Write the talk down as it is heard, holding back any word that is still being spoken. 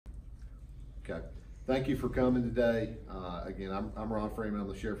Okay. Thank you for coming today. Again, I'm Ron Freeman. I'm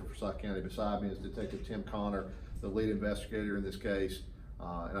the sheriff of Forsyth County. Beside me is Detective Tim Connor, the lead investigator in this case.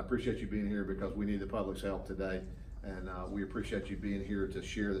 And I appreciate you being here because we need the public's help today. And we appreciate you being here to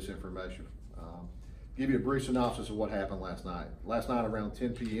share this information. Give you a brief synopsis of what happened last night. Last night around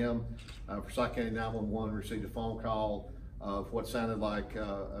 10 p.m., Forsyth County 911 received a phone call of what sounded like,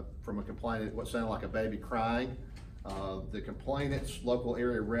 from a complainant, what sounded like a baby crying. The complainant's local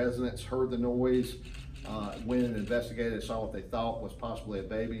area residents heard the noise, went and investigated, saw what they thought was possibly a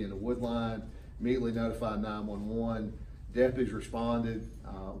baby in the wood line, immediately notified 911. Deputies responded.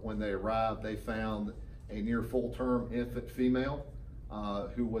 When they arrived, they found a near full-term infant female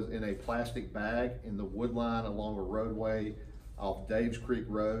who was in a plastic bag in the wood line along a roadway off Daves Creek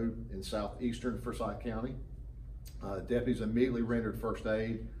Road in southeastern Forsyth County. Deputies immediately rendered first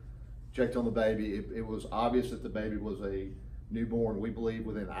aid, checked on the baby. It was obvious that the baby was a newborn. We believe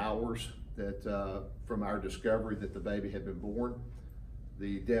within hours that from our discovery that the baby had been born.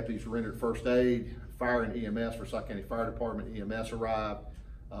 The deputies rendered first aid. Fire and EMS, Forsyth County Fire Department EMS arrived,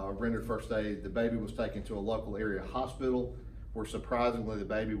 rendered first aid. The baby was taken to a local area hospital where surprisingly the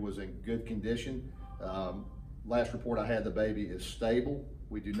baby was in good condition. Last report I had, the baby is stable.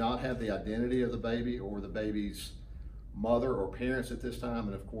 We do not have the identity of the baby or the baby's mother or parents at this time,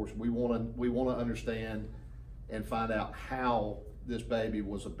 and of course we want to understand and find out how this baby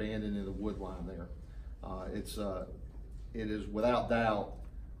was abandoned in the wood line there. It is without doubt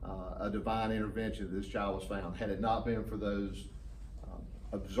a divine intervention that this child was found. Had it not been for those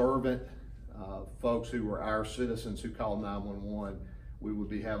observant folks who were our citizens who called 911, we would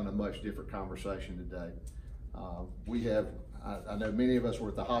be having a much different conversation today. I know many of us were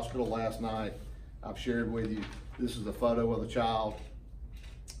at the hospital last night. I've shared with you, this is a photo of the child.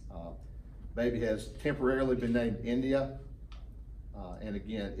 Baby has temporarily been named India. And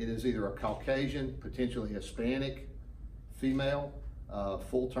again, it is either a Caucasian, potentially Hispanic female,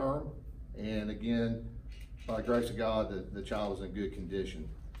 full term. And again, by the grace of God, the child is in good condition.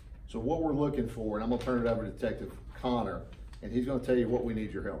 So what we're looking for, and I'm gonna turn it over to Detective Connor, and he's gonna tell you what we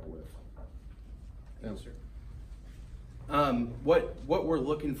need your help with. Yes, sir. What we're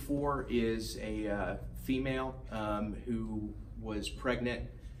looking for is a female who was pregnant,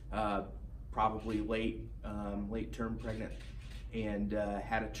 probably late term pregnant, and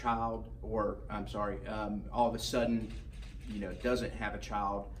had a child, or I'm sorry, all of a sudden, doesn't have a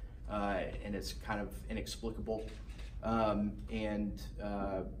child, and it's kind of inexplicable.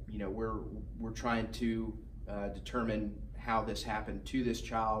 We're trying to determine how this happened to this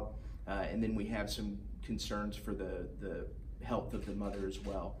child, and then we have some concerns for the health of the mother as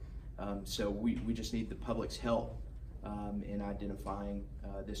well. So we just need the public's help in identifying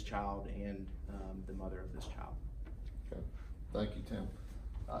this child and the mother of this child. Okay, thank you, Tim.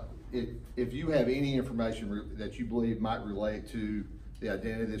 If you have any information that you believe might relate to the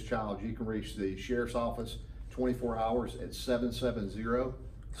identity of this child, you can reach the Sheriff's Office 24 hours at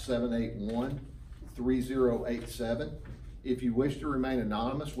 770-781-3087. If you wish to remain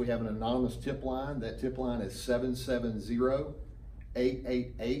anonymous, we have an anonymous tip line. That tip line is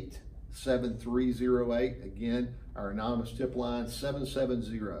 770-888-7308. Again, our anonymous tip line,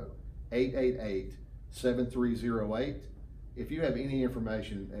 770-888-7308. If you have any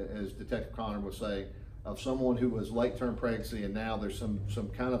information, as Detective Connor was saying, of someone who was late-term pregnancy and now there's some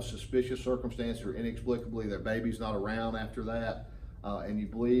kind of suspicious circumstance or inexplicably their baby's not around after that, and you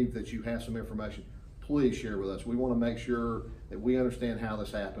believe that you have some information, please share with us. We want to make sure that we understand how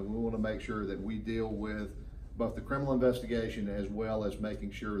this happened. We want to make sure that we deal with both the criminal investigation as well as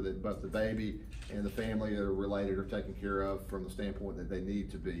making sure that both the baby and the family that are related are taken care of from the standpoint that they need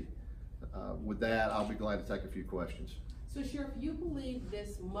to be. With that, I'll be glad to take a few questions. So, Sheriff, you believe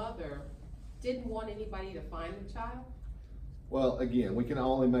this mother didn't want anybody to find the child? Well, again, we can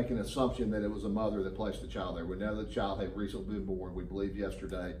only make an assumption that it was a mother that placed the child there. We know the child had recently been born, we believe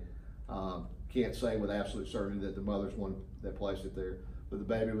yesterday. Can't say with absolute certainty that the mother's one that placed it there, but the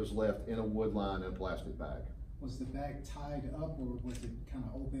baby was left in a wood line in a plastic bag. Was the bag tied up or was it kind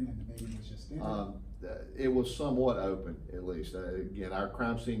of open and the baby was just in it? It was somewhat open, at least. Again, our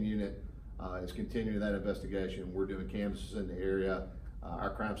crime scene unit is continuing that investigation. We're doing canvases in the area.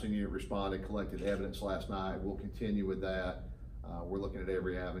 Our crime scene unit responded, collected evidence last night. We'll continue with that. We're looking at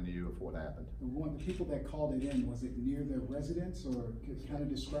every avenue of what happened. The people that called it in, was it near their residence, or kind of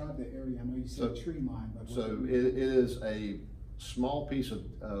describe the area? I know you said tree line, but it is a small piece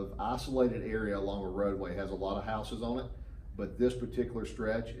of isolated area along a roadway. It has a lot of houses on it, but this particular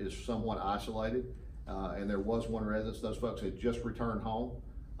stretch is somewhat isolated, and there was one residence. Those folks had just returned home.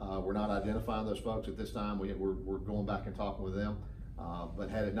 We're not identifying those folks at this time. We're going back and talking with them. But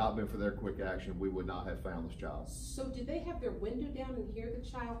had it not been for their quick action, we would not have found this child. So did they have their window down and hear the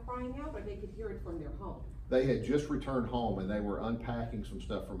child crying out, or they could hear it from their home? They had just returned home and they were unpacking some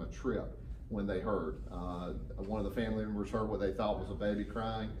stuff from a trip when they heard. One of the family members heard what they thought was a baby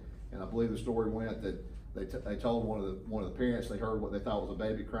crying, and I believe the story went that they told one of the parents they heard what they thought was a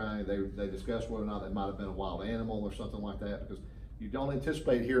baby crying. They discussed whether or not it might have been a wild animal or something like that, because you don't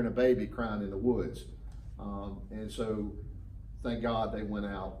anticipate hearing a baby crying in the woods. And so, thank God they went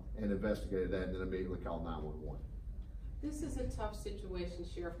out and investigated that and then immediately called 911. This is a tough situation,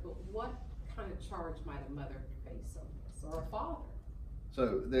 Sheriff, but what kind of charge might a mother face on this, or a father?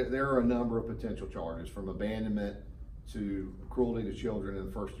 So there are a number of potential charges, from abandonment to cruelty to children in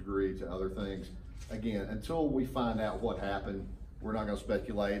the first degree to other things. Again, until we find out what happened, we're not going to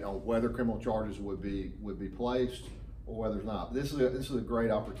speculate on whether criminal charges would be placed or whether it's not. This is a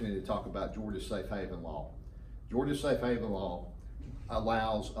great opportunity to talk about Georgia's safe haven law. Georgia's safe haven law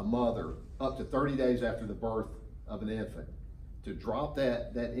allows a mother up to 30 days after the birth of an infant to drop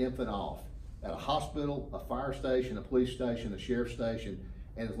that infant off at a hospital, a fire station, a police station, a sheriff's station,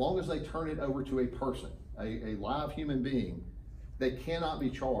 and as long as they turn it over to a person, a live human being, they cannot be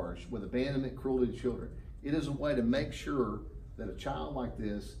charged with abandonment, cruelty to children. It is a way to make sure that a child like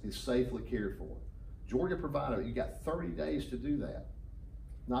this is safely cared for. Georgia provided it. You got 30 days to do that,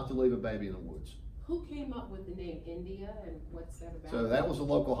 not to leave a baby in the woods. Who came up with the name India, and what's that about? So that was a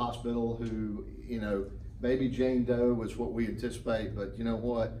local hospital who, baby Jane Doe was what we anticipate, but you know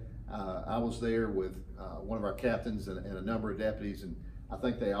what? I was there with one of our captains and a number of deputies, and I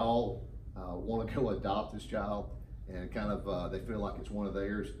think they all want to go adopt this child, and kind of they feel like it's one of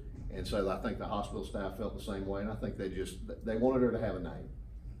theirs. And so I think the hospital staff felt the same way, and I think they wanted her to have a name,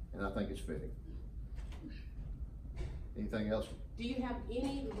 and I think it's fitting. Anything else? Do you have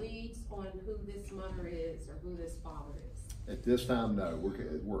any leads on who this mother is or who this father is? At this time, no.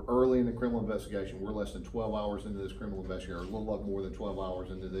 We're early in the criminal investigation. We're less than 12 hours into this criminal investigation, or a little up more than 12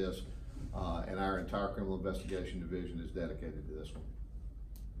 hours into this, and our entire criminal investigation division is dedicated to this one.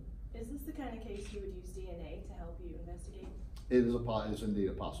 Is this the kind of case you would use DNA to help you investigate? It is indeed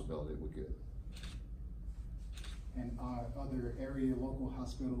a possibility we could. And are other local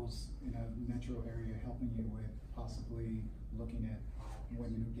hospitals in a metro area helping you with possibly looking at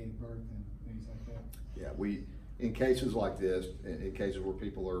women who gave birth and things like that? Yeah, in cases like this, in cases where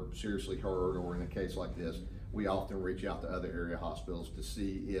people are seriously hurt, or in a case like this, we often reach out to other area hospitals to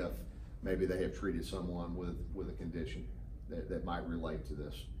see if maybe they have treated someone with a condition that might relate to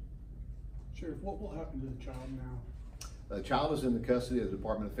this. Sheriff, what will happen to the child now? The child is in the custody of the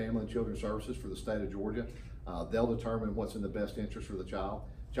Department of Family and Children's Services for the state of Georgia. They'll determine what's in the best interest for the child.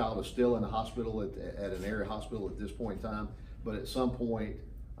 Child is still in the hospital at an area hospital at this point in time, but at some point,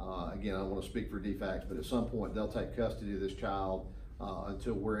 again, I don't want to speak for DFACS, but at some point they'll take custody of this child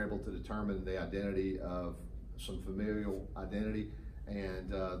until we're able to determine the identity of some familial identity,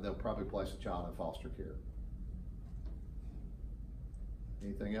 and they'll probably place the child in foster care.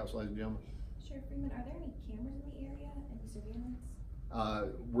 Anything else, ladies and gentlemen? Sheriff Freeman, are there any cameras in the area, any surveillance?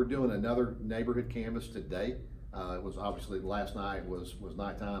 We're doing another neighborhood canvass today. It was obviously last night was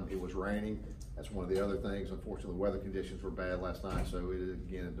nighttime. It was raining. That's one of the other things. Unfortunately, weather conditions were bad last night, so it is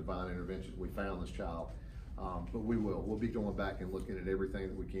again a divine intervention. We found this child, but we'll be going back and looking at everything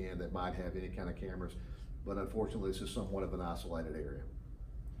that we can that might have any kind of cameras. But unfortunately, this is somewhat of an isolated area.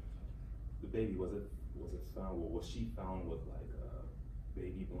 The baby, was it found? Well, was she found with like a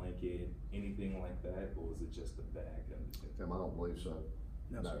baby blanket, anything like that, or was it just a bag? Tim, I don't believe so.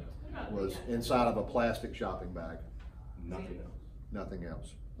 No. It was inside of a plastic shopping bag. Nothing else. Nothing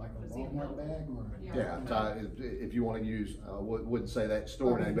else. Like a Walmart bag or? Yeah, if you want to use, wouldn't say that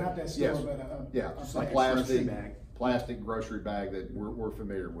store name, Not but that store, yes, but a grocery bag. plastic grocery bag that we're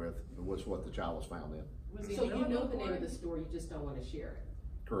familiar with was what the child was found in. So you know the name of the store, you just don't want to share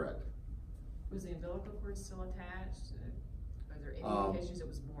it? Correct. Was the umbilical cord still attached? Are there any indications it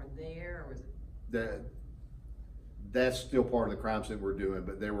was born there, or was it? That's still part of the crime scene we're doing,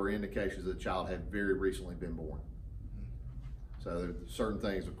 but there were indications that the child had very recently been born. So there are certain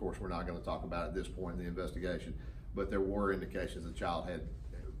things, of course, we're not going to talk about at this point in the investigation, but there were indications the child had,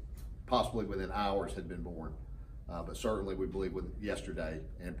 possibly within hours, had been born. But certainly we believe with yesterday,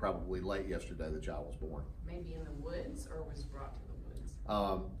 and probably late yesterday, the child was born. Maybe in the woods, or was brought to the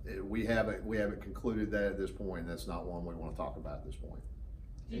woods? We haven't concluded that at this point. That's not one we want to talk about at this point.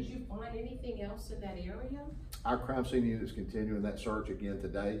 Did you find anything else in that area? Our crime scene unit is continuing that search again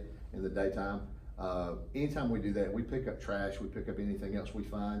today in the daytime. Anytime we do that, we pick up trash, we pick up anything else we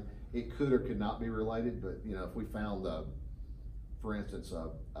find. It could or could not be related, but if we found for instance,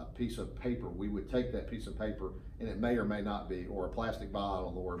 a piece of paper, we would take that piece of paper, and it may or may not be, or a plastic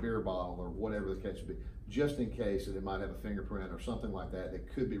bottle, or a beer bottle, or whatever the case would be, just in case that it might have a fingerprint or something like that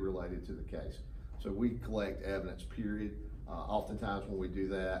that could be related to the case. So we collect evidence, period. Oftentimes when we do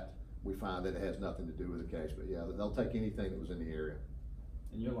that, we find that it has nothing to do with the case, but yeah, they'll take anything that was in the area.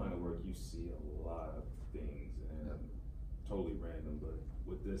 In your line of work, you see a lot of things, and totally random, but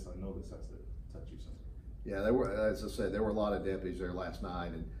with this, I know this has to touch you something. Yeah, there were, as I said, there were a lot of deputies there last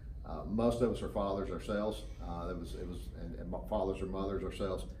night, and most of us are fathers ourselves. And fathers or mothers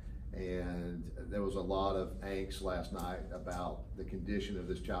ourselves, and there was a lot of angst last night about the condition of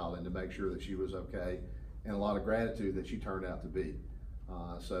this child and to make sure that she was okay, and a lot of gratitude that she turned out to be.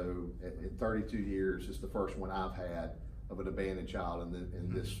 So in 32 years, it's the first one I've had of an abandoned child in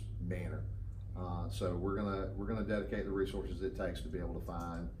this manner. So we're gonna dedicate the resources it takes to be able to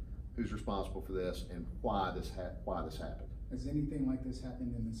find who's responsible for this and why this happened. Has anything like this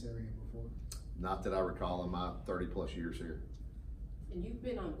happened in this area before? Not that I recall in my 30+ years here. And you've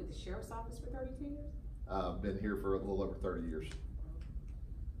been with the sheriff's office for 32 years? Been here for a little over 30 years.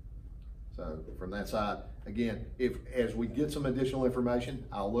 So from that side, again, as we get some additional information,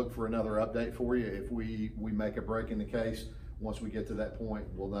 I'll look for another update for you. If we make a break in the case, once we get to that point,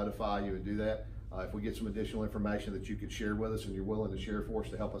 we'll notify you and do that. If we get some additional information that you could share with us and you're willing to share for us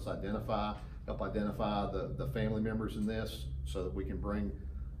to help us identify the family members in this so that we can bring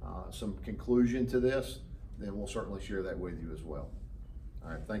some conclusion to this, then we'll certainly share that with you as well.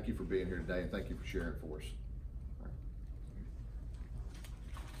 All right, thank you for being here today, and thank you for sharing for us.